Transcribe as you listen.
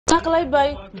Saklai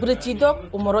by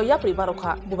Bridgidok, Umoroya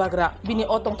Pribaroka, Bubagra, Bini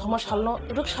Otong Thomas Salno,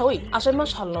 Rwgwi, Achaima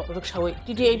Salno, Rwgwi,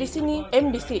 TDADC ni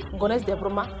MDC, Ganesh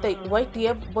Debroma, Tei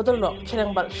YTF Bodolno,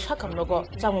 Kherengbar Shakamnogo,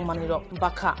 Chamung Maniro,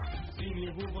 Bakha.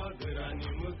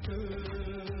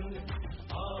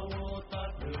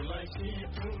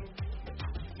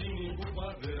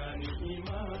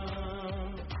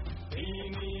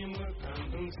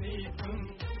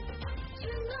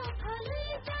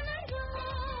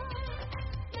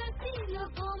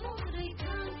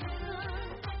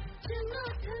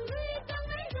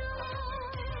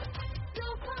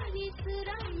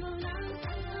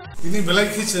 Ini belai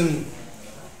kitchen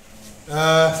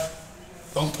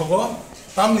tong thogo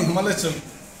tamni himale chung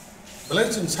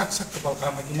belai chung sak kepal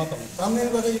kama ki matang tamni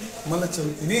bagai himale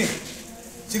chung ini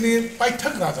sini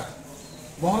paithak raja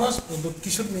Maharaj Pradut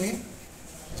Kishore ni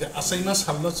je Achaima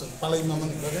Salno chung palai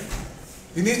mamani bagai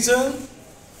ini chung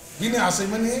bini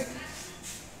Achaima ni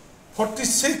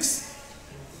 46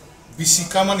 BC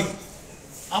kamani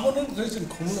amon ngai chung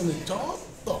Khumulwng ni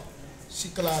jotto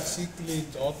sikla sikli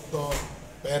jotto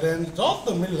parent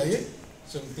jotto millai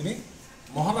chung tini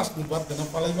Maharaj ni bad dana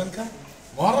palaiman ka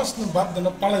Maharaj ni bad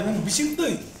dana palaiman bising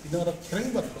tei ini ora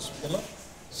Kherengbar Hospitalo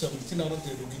chung tini ora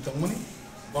je Rwgwi tongmani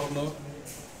borno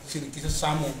sini kisa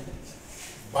Chamung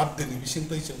bad deni bising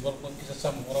tei chung borno kisa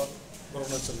Chamung ora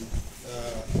borno chung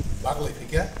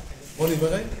Bagwikha boni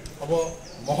bagai abo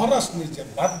Maharaj ni je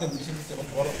bad den bising tei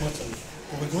borno chung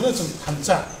kubeguna chung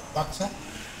khancha baksa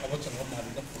abo chung mari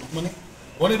na mani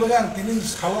boni bagai ang tini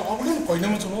sala oblin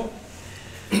koinama chung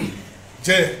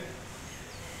je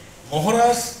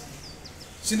Maharaj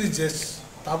sini je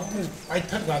tabuk ni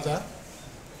paithak raja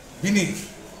bini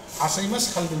Achaima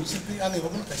Salno sini ane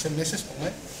oblin kaisa message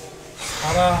pongai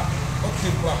sara otti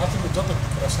prahati ni joto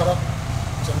prasara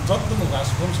chung joto ni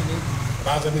rajbongsh ni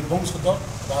raja ni bongshdo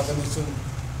raja ni chung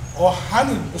o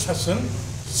hani prashasan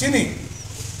sini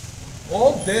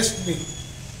o desh ni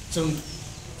chung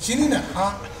sini na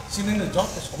ha sini na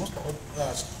joto somosto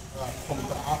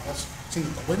sini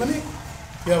taboi mani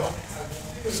yawa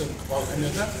sini kapal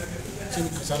kanyada sini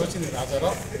kasaro sini raja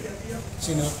ro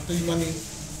sini tui mani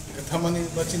kathamani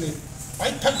ba sini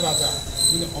paithak raja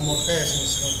ini omor kaya sini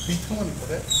sini pithamani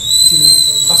kore sini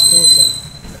hasto sa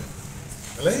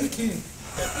galai ki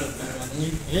tekto mani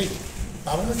ye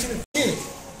tabana sini ke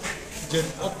je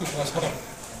otti prasara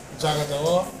jaga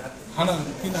jawa hanang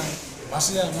pinang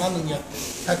masih manung ya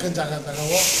kaken jaga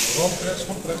wo rompre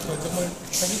sompre koite moi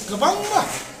tapi kebang mah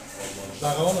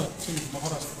jaga wo sini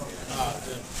Maharaj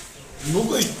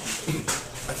Rwgwi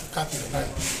kati nai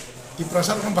di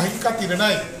prasar kan baik kati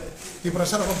nai di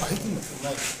prasar kan baik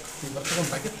nai di prasar kan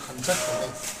baik khancak nai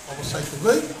abo sai tu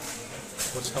gai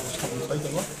bos Chamung sai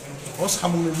dong bos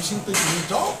Chamung ni bising tu ini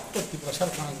jauh di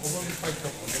prasar kan abo baik tu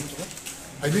konem juga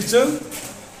ini ceng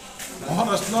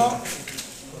Maharaj no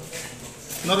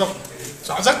norok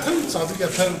sajak kan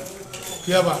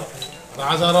kiaba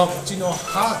raja rok cino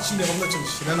ha cine omna ceng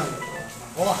sinana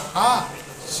oh ha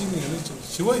sini ini ceng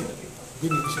siwai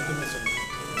bini bising tu ceng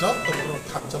jauh tu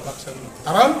khanca baksa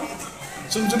taran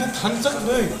ceng jadi khanca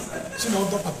kere cino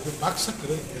do patri baksa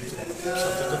kere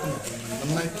sabda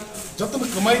menai jatuh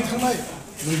kemai thangnai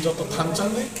ning jatuh khanca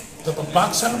ni jatuh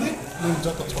baksa ni ning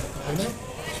jatuh chotto ni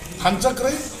khanca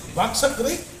kere baksa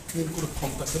kere ning kur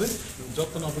khomta kere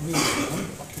jatuh na bini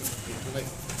pakki nai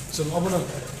ceng abona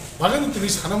bagan tini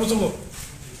sana mo jong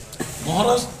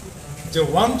Maharaj je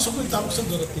wan chukui tabsa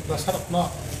jora tipra sarak na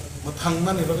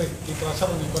mathangna ni bagai tipra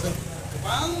sarak ni bagai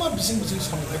bang ma bising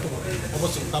samung kai to obo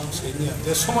chung tam cheni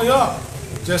je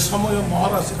somoyo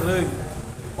Maharaj kare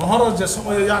Maharaj je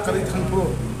somoyo ya kari thangpro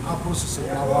apro se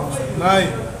awam nai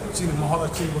chin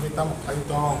Maharaj chin bagai tam khai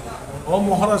dong o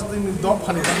Maharaj tini do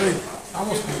phani bagai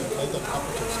amos khai to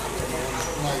apro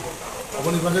nai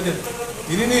oboni bagai de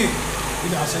ini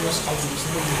Achaima Salno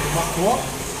sini makwa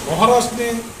Maharaj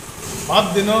ni bad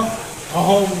dino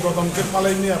ahom dodam ke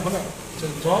palai ni apna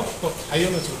chung job to khayo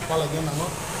na chung palai ni namo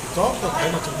job to khayo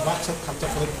na chung baksa khancha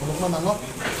kare phulok na namo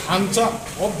khancha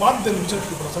o bad din bichar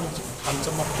ki prasana chung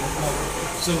khancha ma phulok na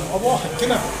chung obo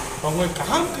hakina bangoi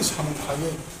kaham ki Chamung khaye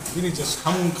bini je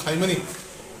Chamung khai mani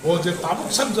o je tabuk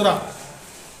sam jara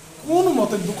কোন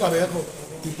মতে দুকারে এত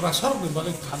ত্রিপ্রাসার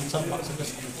বিভাগে খানচা baksa ke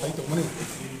Chamung khai to mani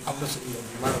apna sini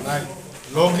mar nai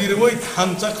logir woi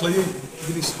khancha khlai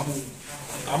bini Chamung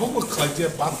abo khlai je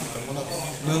bat tamana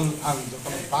nang ang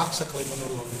jokon baksa khlai mano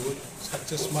logir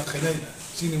success ma khainai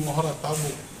sini Maharaj tabu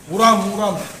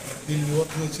uram dilliot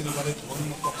ni sini bare thon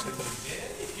kok sai to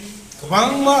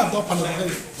kebang ma do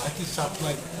panagai baki sap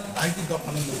nai baki do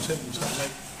panan musa nai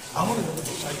amor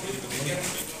do sai ke mani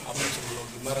apna sini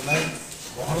logir mar nai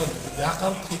Maharaj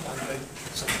yakar thik angai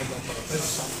sabda par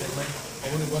sampai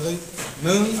aboni bagai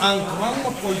nang ang kemang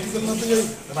political na tayo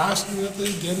राष्ट्र ना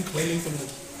ताई game खेले तो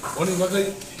aboni bagai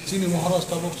sini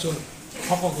Maharashtra bokso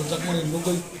hako gojak mani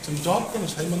logai jeng job kan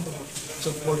saiman to so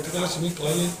political sini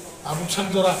खेले abuk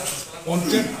sanjora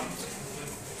wanted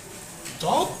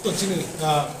job to sini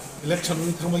election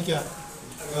ni thamai kya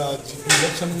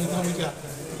election ni thamai kya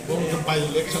bom by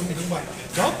election ni thamba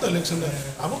job to election na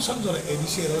abuk sanjora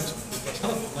ADC ro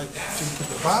sara like sini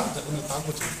ke ba jakni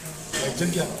tago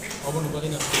legend kya aboni bagai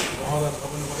na Maharashtra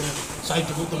aboni bagai na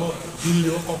site ko to Delhi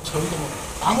ko chhoi to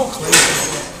amo खेले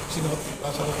sini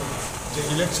asara যে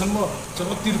election মো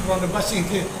জগৎ ত্রিপুরা বাসী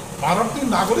কে ভারতীয়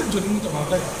নাগরিক যদি তো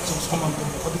মাথায়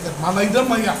সমানতন্ত্র অধিকার মানাইদার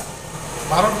মাইয়া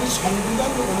ভারতীয়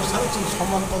সংবিধান অনুসারে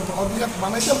সমানতন্ত্র অধিকার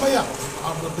মানাইদার মাইয়া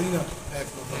আমরা দিই না এক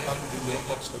তার দিলে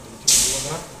পক্ষ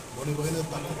করে বনি বহিনা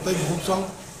তাই ভূসং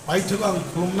পাইথগাং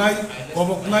খুলনাই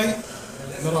কবকনাই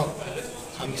নরক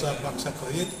খানসা বাক্সা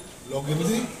করে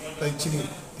লগিনদি তাই চিনি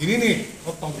ini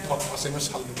otong thok asema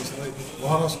sal ni bisai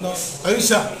Maharashtra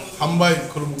aisa hambai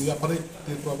khumulwng ya pare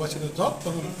tirpura basina job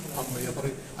ton hambai ya pare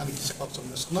ani kisa kap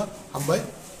samna hambai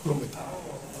khumulwng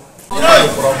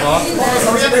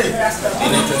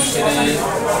ini sini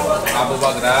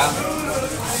abubagra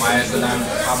maya sunan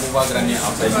abubagrani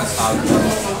Achaima sal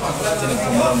sini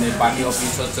khumulwng ni party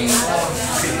officer jeng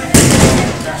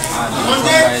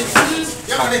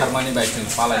Kherengbar by jeng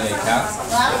palai lekha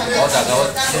o jaga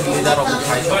leader of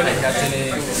Thai lekha sini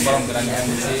BUBAGRAni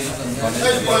MDC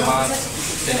Ganesh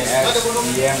sini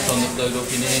EM sonuk doi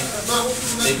kini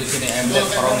tebu sini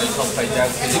MDC Khumulwng sok pajak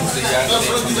sini kriya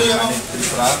Chamung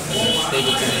Tripura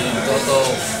tebu sini joto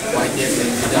YTF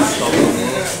leader tongu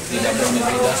tidak berani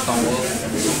leader tongu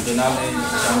denami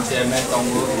chairman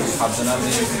tongu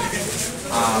sabdenami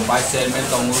vice chairman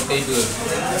tongu tebu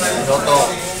joto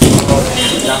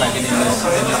jana kini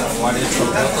sini waris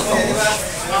joto tongu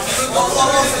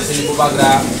sini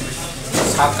BUBAGRA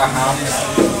sat kaham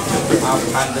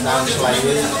Afghan dengan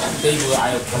selain tebu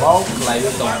ayo kalau selain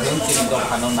dongeng sini dong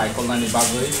kanon naikol nani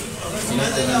bagai sini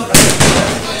dengan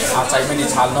Achaima ni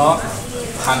Salno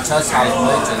Hansa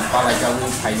Salno jeng palai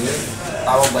jauh kayu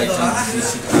tahu baik jeng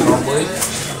bisik romboi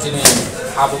sini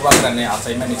BUBAGRAni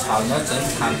Achaima ni Salno jeng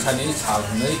Hansa ni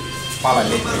Salno palai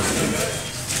lekha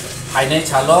Haine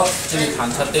Salno sini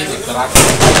Hansa tebu gerak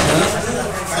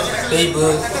tebu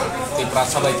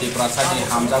diperasa baik diperasa di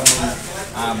hamzah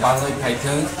bangai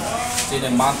kaiteng sini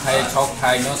mantai chok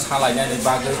kai no salai ni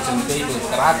bagai jeng tebu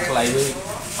gerak kelai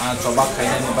coba kai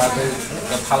ni bagai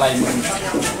kethalai mun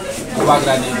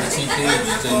BUBAGRAni bisiki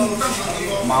jeng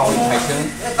mau kaiteng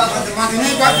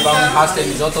bang haste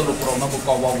ni joto lukrong no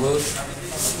bukawago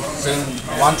jeng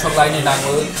wan chok lai ni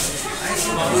nango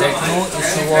jekno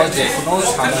isuwo jekno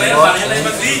sango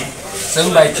jeng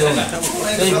bai jeng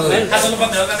tebu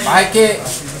baike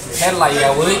her lai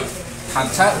yawi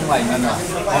Hansa umai mana,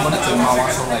 orang itu mawa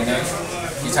solai ni,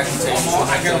 kisah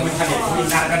solai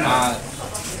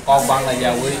kau bang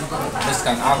lagi awi,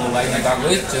 miskan aku lagi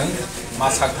bagai jeng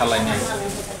masak thalai ni.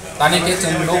 Tani kita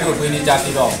jeng logo bini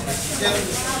jati dong,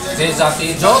 je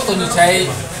jati jauh tu ni cai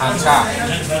Hansa,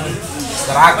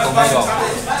 gerak tu mai dong,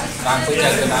 rangkut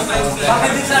jaga aku,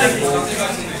 aku,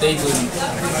 tebun,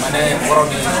 mana orang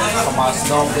ni kemas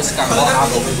dong, miskan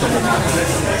aku itu benar.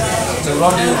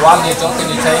 Sebelum di wal ni jauh tu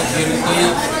ni cai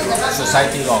unity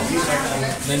society dong,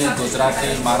 ini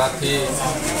Gujarati, Marathi,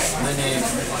 ini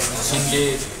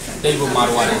Sindhi, tebu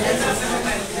Marwari.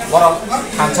 Orang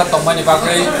Hansa tong mana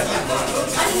bagai,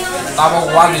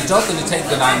 tahu wal ni jauh tu ni cai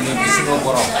kenal ni bisiro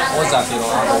orang, oh jati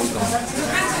orang aku itu.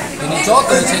 Ini jauh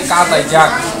tu ni cai kata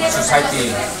jak society,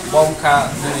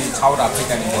 bongka ni South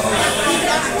Africa ni orang.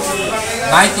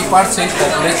 90%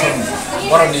 population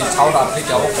orang ni South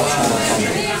Africa oh kosong orang.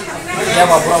 Dia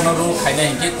orang orang kaya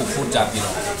hingga kupur jati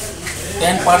lo.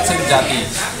 10% jati.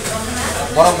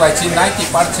 Orang baca 90%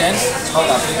 South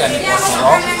Africa ni kosong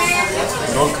orang.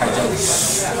 Rol kaya.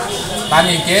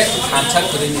 Tani hingga Hansa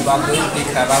kiri ni bagai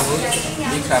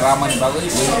dikhara man bagai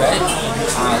boleh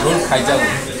rol kaya.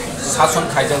 Sason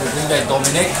kaya boleh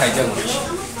dominate kaya.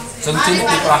 Sengcil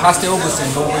di perahas tu bukan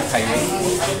boleh kaya.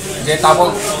 Jadi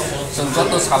tahu sengcil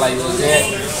tu salah itu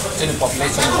je. Jadi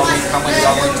population kami kami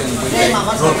jawa jadi boleh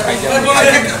rol kaya.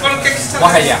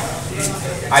 Wahaya.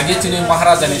 Agi jadi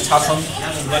Maharajani Sason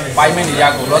payment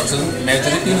ya kalau jadi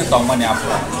majority ni tong mana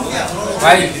apa.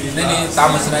 Baik ini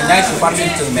tamu sebenarnya 90%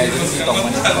 jadi majority tong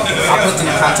mana. Apa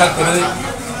jadi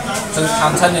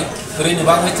Hansa ni kiri ni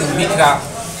bang jadi bikra.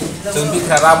 Jadi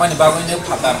bikra ramai ni bang ni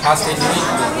patar khas ni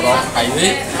kurang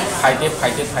highway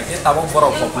tahu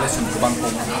borok population kubang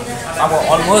kubang. Tahu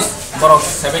almost borok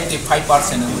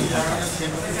 75% ni.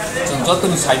 Jadi tu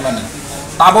ni saya mana.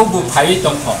 Tahu bu highway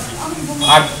tong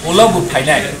আর ওলাবো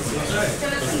ফাইনাই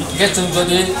কে जों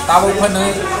যদি তাবো Fanon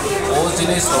ও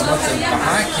জিনিস হলো जों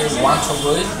কাহা কে one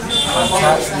সবই আচ্ছা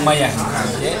মায়া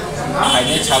Han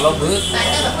ফাইনাই চালবো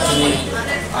जोंनि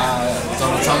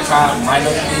जनसंख्या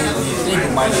माइनरिटी दैबो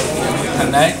माइनरिटी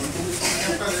थांनाय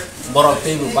बर'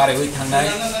 दैबो बारायबाय थांनाय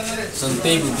जों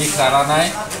दैबो बिखारानाय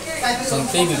जों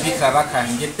दैबो बिखारा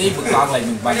खांगे दैबो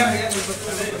गाग्लायनो बायनाय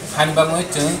हानबाङै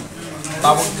जों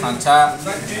ताबो थांचा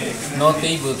न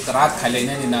दैबो रात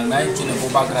खायलायनायनि नांनाय जोंनि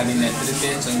बुबाग्रानि नेतृत्वे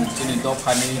जों जोंनि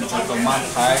दफानि जत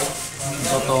मानथाय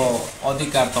जत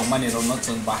अधिकार दंमानि रनो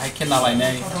जों बाहाय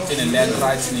खेनालायनाय जोंनि लेन्ड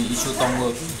राइट्सनि इस्यु दङ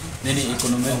जोंनि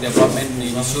इकोनमिक डेभलपमेन्टनि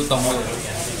इस्यु दङ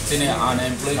जोंनि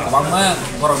आनएमप्लय गोबां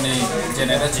बर'नि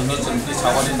जेनेरेशननि जों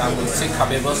सावगारि नांगौ शिक्षा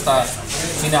बेबस्था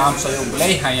जोंनि आमसायाव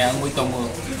बिलाइ हाया दङ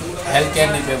हेल्थ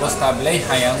केयारनि बेबस्था बिलाइ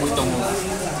हाया दङ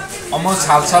अम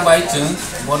सालसाबाय जों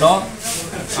बनो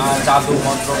जादु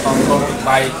मन्त्र तंत्र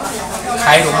बाय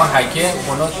खायरमा हायके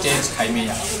बनो चेंज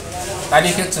खायमेया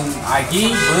दानिके जों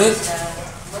आगिबो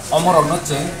अमरनो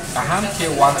जों गाहाम के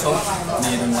वानसो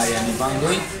निरंलायानि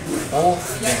बांगै ओ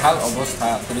बेहाल अवस्था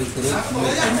करै करै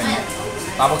मुइ खायमेया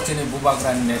ताबक जोंनि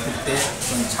बुबाग्रानि नेतृत्वे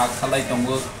जों साक खालाय दङ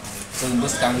जों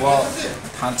बसकांगो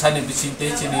थानसानि बिसिंते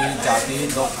जोंनि जाति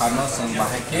दखानो जों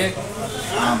बाहायके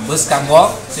बसकांगो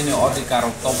जोंनि अधिकार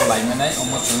तबलायनाय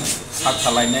अम जों साक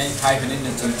खालायनाय हाय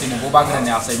होनो जों जोंनि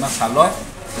बुबाग्रानि आसायमा सालो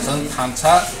जों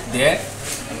थानसा दे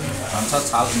थानसा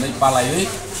साल नै पालायै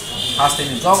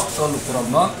हास्टेनि जब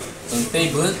तलुकुरनो जों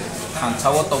दैबो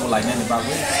थानसाव तबलायनायनि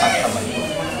बागै साक खालायो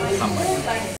हामबाय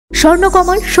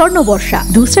স্বর্ণকমল স্বর্ণবর্ষা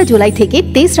 2 জুলাই থেকে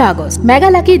 23 আগস্ট মেগা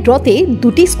লাকি ড্রতে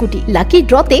 2টি স্কুটি লাকি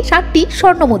ড্রতে 7টি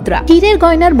স্বর্ণমুদ্রা হীরের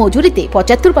গয়নার মজুরিতে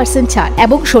 75% ছাড়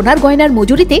এবং সোনার গয়নার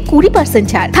মজুরিতে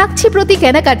 20% ছাড় থাকছে প্রতি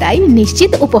কেনাকাটায়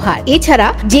নিশ্চিত উপহার এছাড়া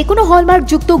যে কোনো হলমার্ক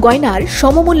যুক্ত গয়নার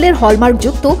সমমূল্যের হলমার্ক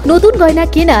যুক্ত নতুন গয়না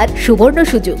কেনার সুবর্ণ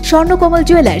সুযোগ স্বর্ণকমল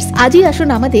জুয়েলার্স আজই আসুন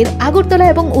আমাদের আগরতলা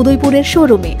এবং উদয়পুরের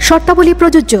শোরুমে শর্তাবলী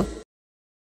প্রযোজ্য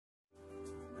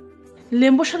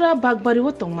लेम्बोसरा बागबारिव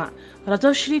तंगमा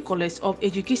Rajshree college of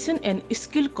education and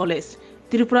skill college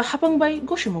Tripura हापांबाई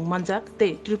गसुमुं मानजाक ते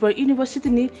त्रिपुरा यूनिवर्सिटी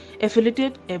नि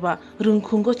एफिलिएटेड एबा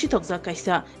रुंखुंगो चितकजा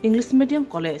कायसा इंग्लिश मीडियम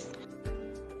कॉलेज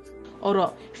और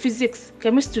physics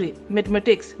chemistry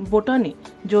mathematics बोटानी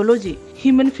geology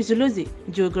human physiology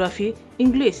geography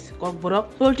English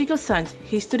Kokborok political science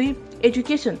history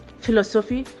education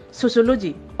philosophy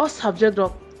sociology और सब्जेक्ट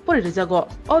रक परिरेजागो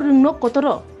और रुंनो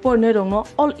कतरो परने रंगनो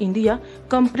ऑल इंडिया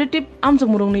कम्पिटिटिव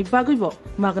आमजमुरंनि बागैबो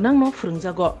मागनांनो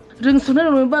फोरोंजागो रोंसुनो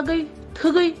रंनि बागै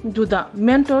थगै जुदा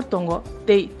मेंटर तंगो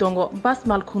तै तंगो बास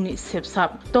मालखुंनि सेबसाब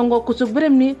तंगो कुचुक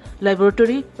ब्रेमनि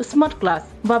लैबोरेटरी स्मार्ट क्लास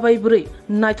बाबाय बुरै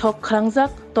नायथक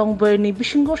खरांजाक तंबरनि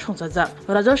बिसिंगो संजाजाक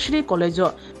राजश्री कॉलेजो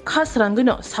खास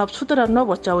रांगैनो साबसुतरा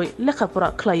नबचावै लेखाफोरा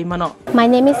खलायमानो My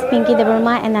name is Pinky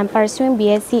Debarma and I'm pursuing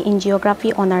BSc in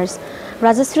Geography Honours.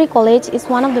 Rajashri College is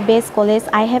one of the best colleges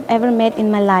I have ever met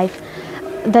in my life.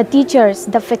 The teachers,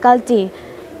 the faculty,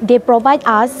 they provide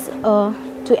us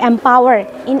to empower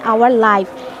in our life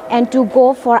and to go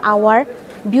for our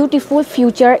beautiful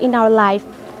future in our life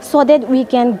so that we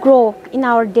can grow in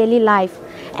our daily life.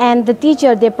 And the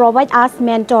teacher, they provide us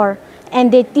mentor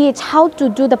and they teach how to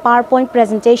do the PowerPoint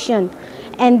presentation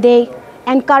and they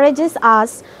encourages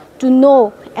us to know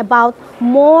about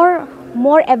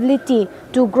more ability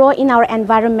to grow in our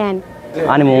environment.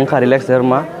 Ani mung ka relax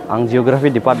derma ang geography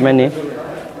department ni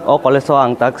o college so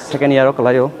ang tak second year o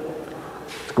kalayo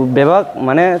bebak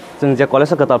mane जों जे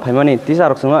college ka tal phaimani teacher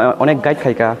rok sung onek guide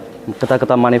khaika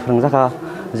kata mani phrangzaka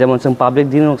jemon जों public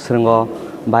din rok srungo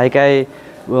baikai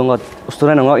ungo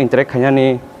student ngo interact khainani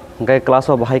gai class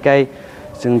o baikai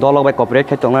जों dolok bai cooperate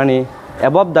khai tongnani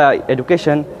above the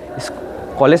education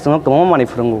college ngo tomo mani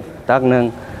phrungu tak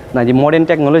nang na di modern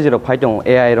technology rok phai tong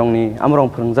AI rongni amrong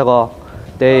phrungjago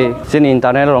tei sin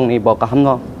internet rongni bo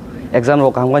kahamno exam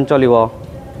rok kaham cholibo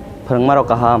phrungma rok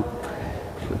kaham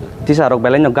teacher rok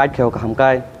belai no guide kheo kaham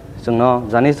kai jungno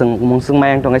jani jung mungsung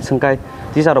mayang tongai sungkai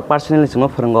teacher rok personally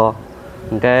jungno phrungo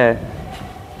engke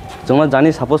jungno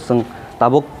jani suppose jung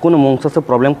tabo kuno mungsa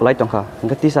problem kulai tongkha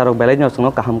engke teacher rok belai no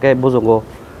jungno kaham kai bojogo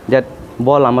that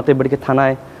bo lamate bidike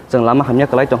thanai jung lama hamya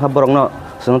kulai tongkha borokno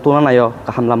जों तुलना नायो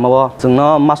गाहाम लामावो जोंनो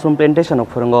mushroom plantation of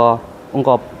फोरोंगो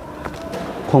उंको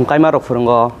खुंखायमा रक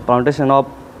फोरोंगो plantation of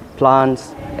plants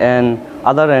and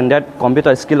other than that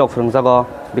computer skill of फोरोंजागो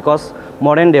because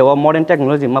modern day or modern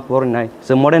technology मा फोरोंनाय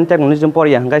जों modern technology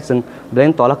परि हांगाय जों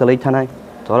ब्रेन तला खलै थानाय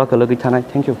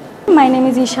thank you. My name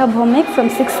is Isha Bhomik from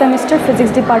 6th semester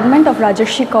physics department of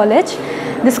Rajashri College.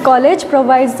 This college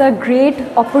provides a great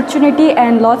opportunity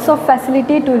and lots of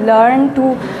facility to learn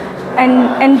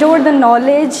and endure the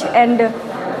knowledge and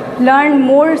learn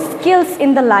more skills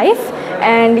in the life.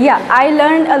 And yeah, I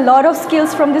learned a lot of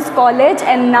skills from this college,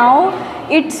 and now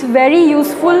it's very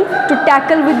useful to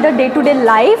tackle with the day-to-day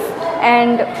life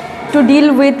and to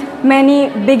deal with many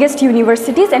biggest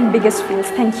universities and biggest fields.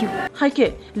 Thank you.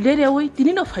 Haike leriawi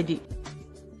tinino faidi.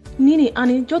 Nini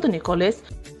ani jodoni college,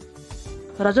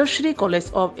 Rajarshi College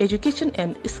of Education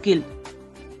and Skill.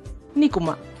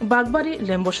 Nikuma, Bagbari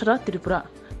Lemboshara Tripura.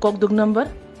 Kokdug number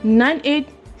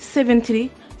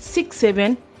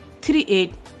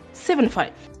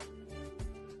 9873673875.